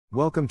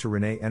Welcome to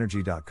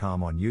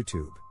ReneEnergy.com on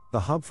YouTube, the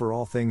hub for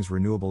all things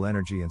renewable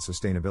energy and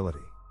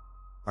sustainability.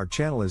 Our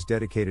channel is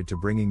dedicated to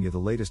bringing you the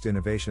latest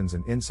innovations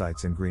and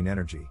insights in green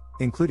energy,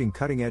 including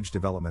cutting-edge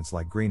developments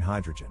like green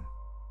hydrogen.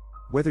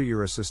 Whether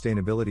you're a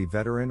sustainability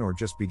veteran or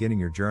just beginning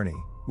your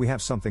journey, we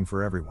have something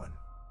for everyone.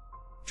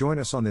 Join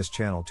us on this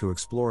channel to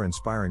explore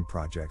inspiring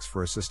projects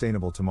for a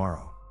sustainable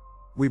tomorrow.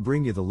 We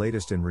bring you the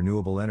latest in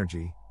renewable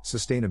energy,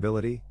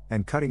 sustainability,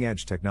 and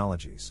cutting-edge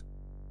technologies.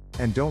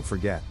 And don't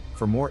forget,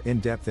 for more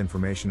in-depth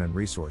information and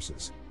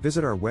resources,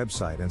 visit our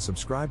website and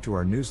subscribe to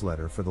our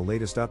newsletter for the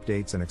latest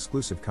updates and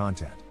exclusive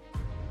content.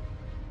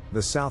 The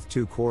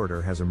SoutH₂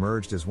 Corridor has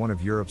emerged as one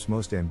of Europe's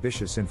most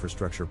ambitious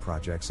infrastructure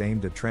projects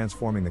aimed at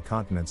transforming the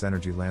continent's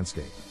energy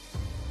landscape.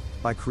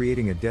 By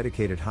creating a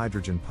dedicated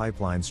hydrogen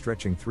pipeline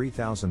stretching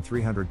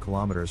 3,300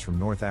 kilometers from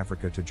North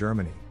Africa to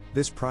Germany,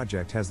 this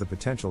project has the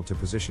potential to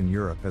position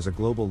Europe as a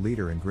global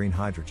leader in green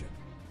hydrogen.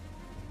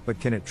 But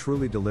can it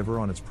truly deliver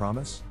on its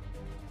promise?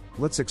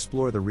 Let's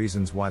explore the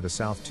reasons why the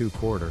SoutH₂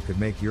 Corridor could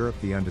make Europe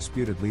the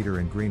undisputed leader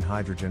in green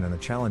hydrogen and the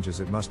challenges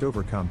it must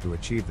overcome to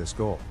achieve this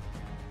goal.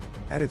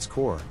 At its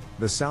core,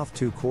 the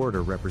SoutH₂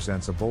 Corridor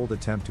represents a bold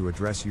attempt to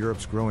address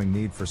Europe's growing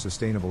need for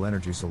sustainable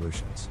energy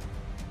solutions.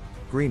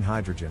 Green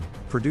hydrogen,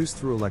 produced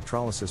through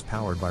electrolysis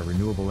powered by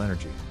renewable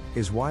energy,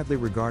 is widely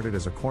regarded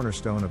as a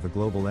cornerstone of the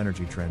global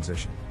energy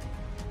transition.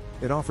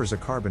 It offers a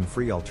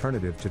carbon-free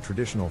alternative to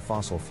traditional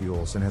fossil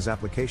fuels and has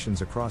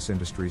applications across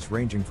industries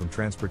ranging from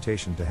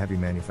transportation to heavy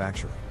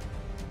manufacturing.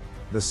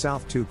 The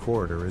SoutH₂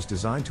 Corridor is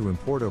designed to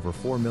import over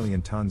 4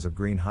 million tons of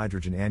green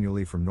hydrogen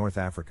annually from North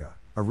Africa,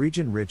 a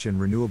region rich in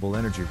renewable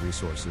energy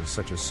resources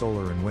such as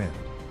solar and wind.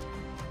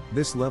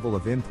 This level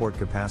of import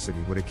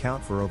capacity would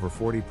account for over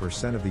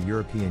 40% of the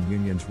European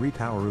Union's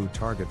REPowerEU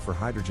target for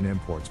hydrogen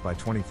imports by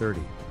 2030,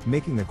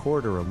 making the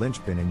corridor a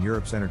linchpin in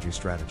Europe's energy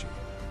strategy.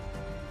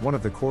 One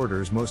of the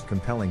corridor's most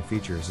compelling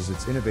features is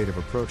its innovative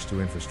approach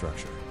to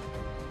infrastructure.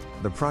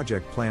 The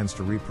project plans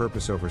to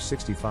repurpose over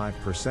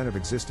 65% of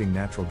existing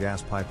natural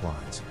gas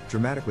pipelines,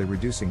 dramatically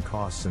reducing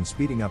costs and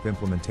speeding up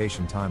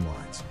implementation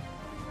timelines.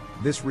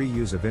 This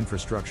reuse of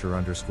infrastructure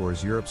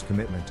underscores Europe's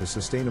commitment to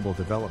sustainable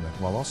development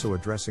while also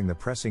addressing the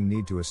pressing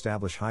need to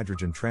establish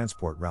hydrogen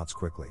transport routes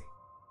quickly.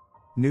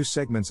 New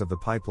segments of the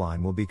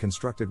pipeline will be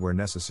constructed where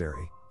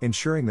necessary,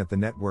 ensuring that the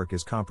network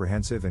is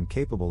comprehensive and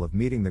capable of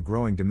meeting the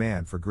growing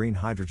demand for green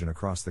hydrogen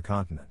across the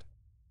continent.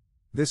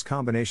 This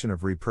combination of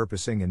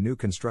repurposing and new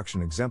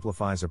construction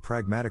exemplifies a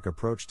pragmatic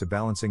approach to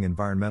balancing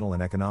environmental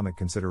and economic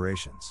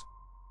considerations.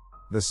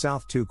 The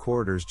SoutH₂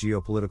 Corridor's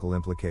geopolitical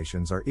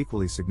implications are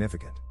equally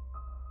significant.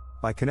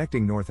 By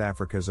connecting North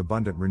Africa's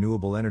abundant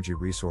renewable energy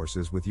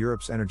resources with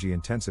Europe's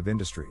energy-intensive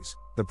industries,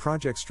 the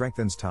project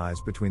strengthens ties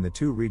between the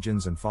two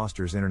regions and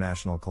fosters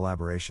international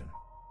collaboration.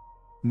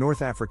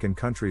 North African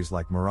countries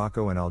like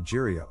Morocco and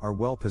Algeria are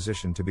well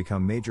positioned to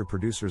become major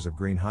producers of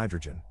green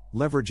hydrogen,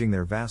 leveraging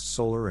their vast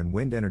solar and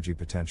wind energy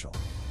potential.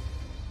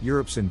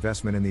 Europe's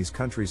investment in these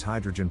countries'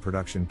 hydrogen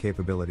production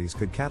capabilities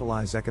could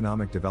catalyze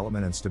economic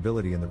development and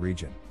stability in the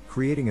region,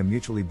 creating a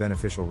mutually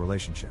beneficial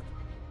relationship.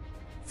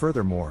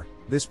 Furthermore,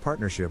 this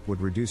partnership would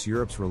reduce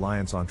Europe's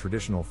reliance on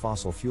traditional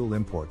fossil fuel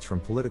imports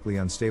from politically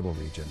unstable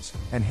regions,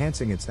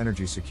 enhancing its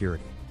energy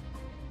security.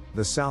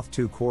 The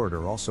SoutH₂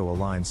 Corridor also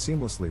aligns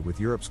seamlessly with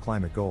Europe's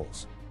climate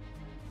goals.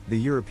 The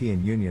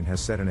European Union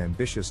has set an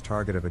ambitious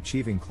target of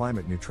achieving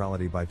climate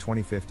neutrality by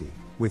 2050,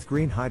 with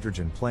green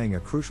hydrogen playing a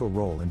crucial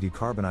role in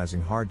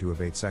decarbonizing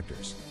hard-to-abate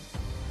sectors.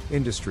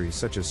 Industries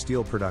such as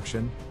steel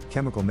production,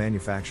 chemical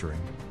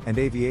manufacturing, and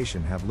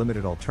aviation have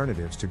limited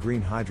alternatives to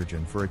green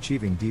hydrogen for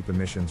achieving deep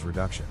emissions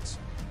reductions.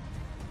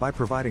 By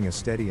providing a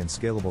steady and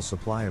scalable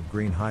supply of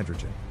green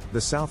hydrogen, the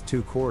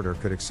SoutH₂ Corridor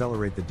could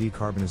accelerate the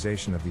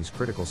decarbonization of these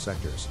critical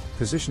sectors,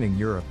 positioning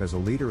Europe as a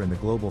leader in the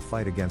global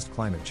fight against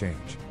climate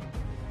change.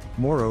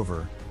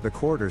 Moreover, the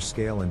corridor's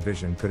scale and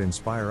vision could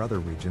inspire other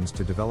regions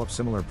to develop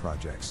similar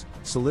projects,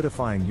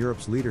 solidifying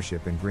Europe's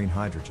leadership in green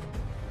hydrogen.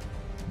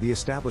 The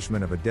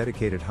establishment of a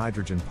dedicated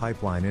hydrogen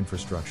pipeline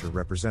infrastructure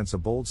represents a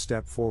bold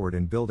step forward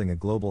in building a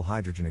global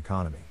hydrogen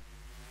economy.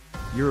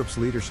 Europe's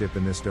leadership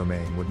in this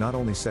domain would not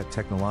only set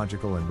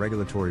technological and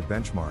regulatory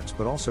benchmarks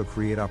but also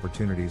create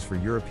opportunities for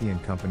European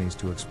companies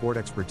to export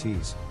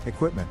expertise,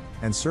 equipment,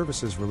 and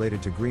services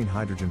related to green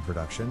hydrogen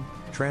production,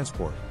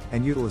 transport,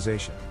 and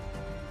utilization.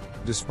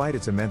 Despite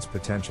its immense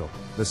potential,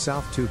 the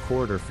SoutH₂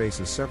 Corridor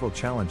faces several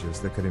challenges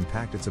that could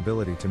impact its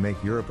ability to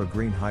make Europe a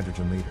green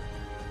hydrogen leader.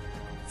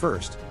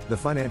 First, the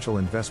financial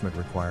investment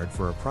required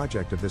for a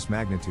project of this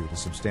magnitude is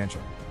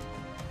substantial.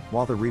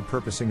 While the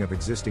repurposing of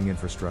existing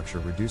infrastructure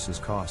reduces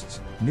costs,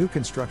 new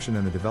construction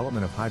and the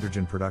development of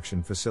hydrogen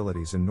production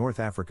facilities in North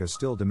Africa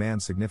still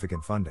demand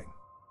significant funding.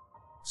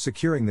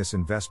 Securing this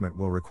investment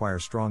will require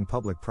strong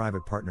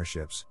public-private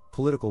partnerships,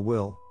 political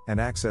will,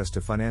 and access to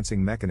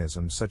financing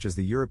mechanisms such as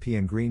the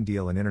European Green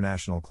Deal and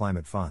international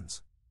climate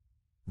funds.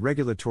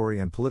 Regulatory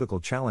and political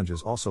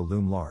challenges also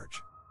loom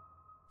large.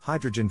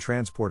 Hydrogen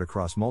transport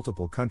across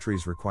multiple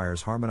countries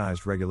requires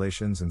harmonized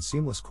regulations and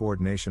seamless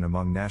coordination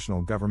among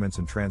national governments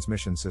and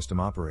transmission system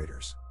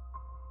operators.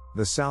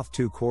 The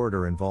SoutH₂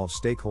 Corridor involves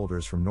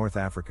stakeholders from North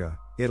Africa,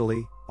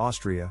 Italy,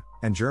 Austria,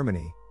 and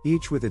Germany,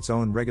 each with its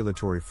own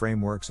regulatory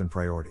frameworks and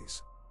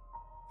priorities.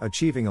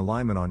 Achieving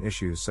alignment on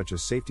issues such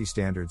as safety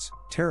standards,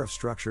 tariff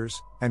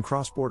structures, and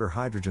cross-border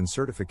hydrogen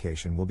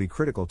certification will be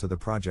critical to the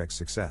project's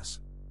success.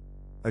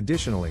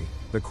 Additionally,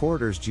 the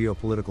corridor's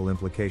geopolitical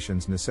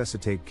implications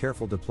necessitate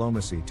careful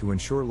diplomacy to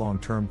ensure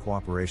long-term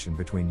cooperation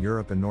between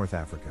Europe and North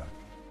Africa.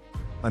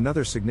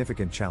 Another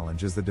significant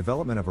challenge is the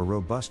development of a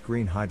robust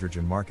green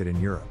hydrogen market in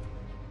Europe.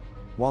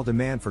 While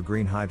demand for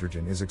green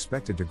hydrogen is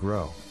expected to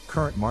grow,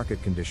 current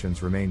market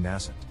conditions remain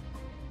nascent.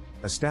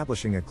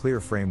 Establishing a clear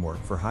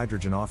framework for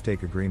hydrogen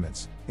offtake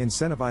agreements,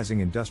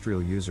 incentivizing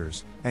industrial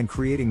users, and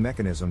creating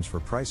mechanisms for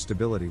price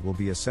stability will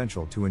be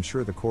essential to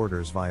ensure the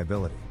corridor's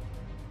viability.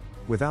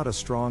 Without a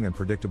strong and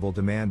predictable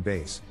demand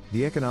base,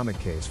 the economic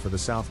case for the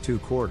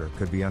SoutH₂ Corridor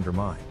could be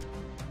undermined.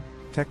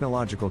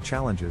 Technological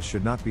challenges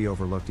should not be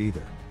overlooked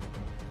either.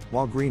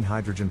 While green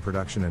hydrogen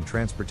production and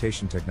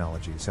transportation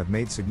technologies have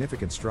made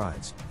significant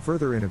strides,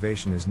 further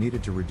innovation is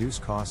needed to reduce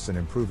costs and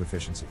improve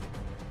efficiency.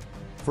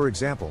 For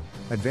example,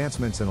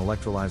 advancements in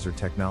electrolyzer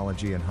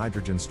technology and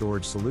hydrogen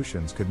storage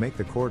solutions could make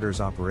the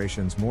corridor's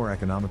operations more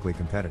economically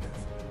competitive.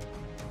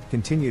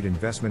 Continued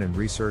investment in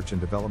research and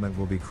development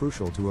will be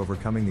crucial to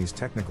overcoming these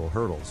technical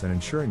hurdles and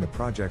ensuring the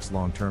project's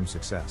long-term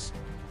success.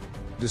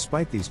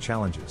 Despite these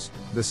challenges,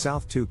 the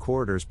SoutH₂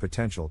 Corridor's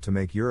potential to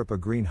make Europe a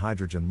green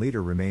hydrogen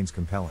leader remains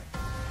compelling.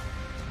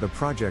 The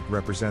project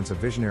represents a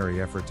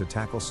visionary effort to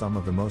tackle some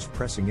of the most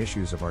pressing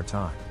issues of our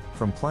time,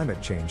 from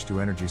climate change to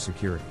energy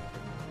security.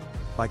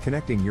 By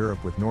connecting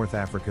Europe with North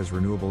Africa's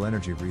renewable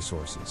energy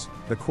resources,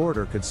 the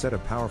corridor could set a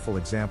powerful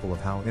example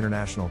of how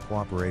international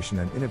cooperation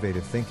and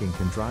innovative thinking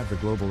can drive the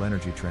global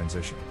energy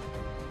transition.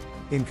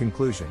 In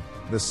conclusion,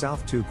 the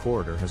SoutH₂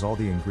 Corridor has all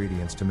the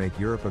ingredients to make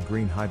Europe a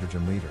green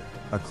hydrogen leader: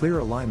 a clear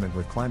alignment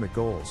with climate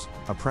goals,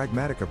 a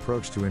pragmatic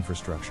approach to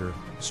infrastructure,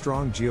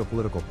 strong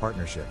geopolitical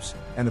partnerships,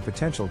 and the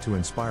potential to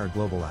inspire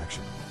global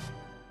action.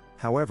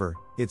 However,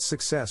 its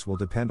success will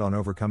depend on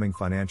overcoming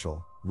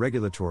financial,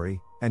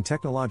 regulatory, and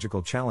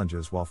technological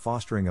challenges while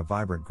fostering a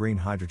vibrant green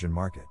hydrogen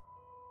market.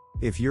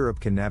 If Europe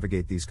can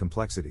navigate these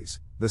complexities,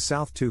 the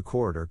SoutH₂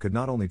 Corridor could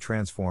not only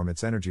transform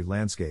its energy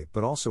landscape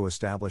but also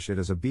establish it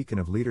as a beacon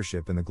of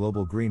leadership in the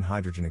global green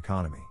hydrogen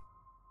economy.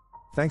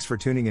 Thanks for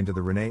tuning into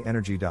the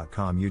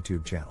ReneEnergy.com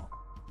YouTube channel.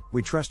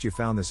 We trust you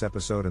found this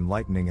episode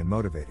enlightening and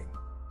motivating.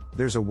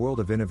 There's a world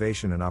of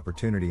innovation and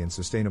opportunity in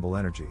sustainable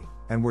energy,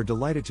 and we're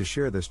delighted to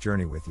share this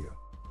journey with you.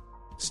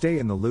 Stay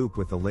in the loop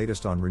with the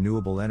latest on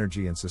renewable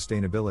energy and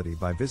sustainability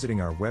by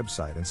visiting our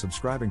website and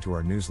subscribing to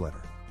our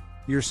newsletter.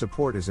 Your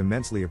support is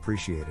immensely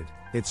appreciated,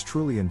 it's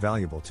truly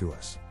invaluable to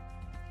us.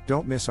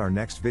 Don't miss our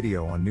next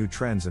video on new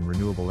trends in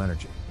renewable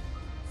energy.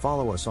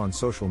 Follow us on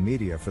social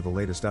media for the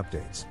latest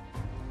updates.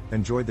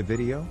 Enjoyed the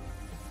video?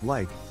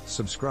 Like,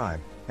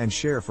 subscribe, and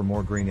share for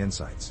more green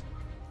insights.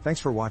 Thanks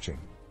for watching.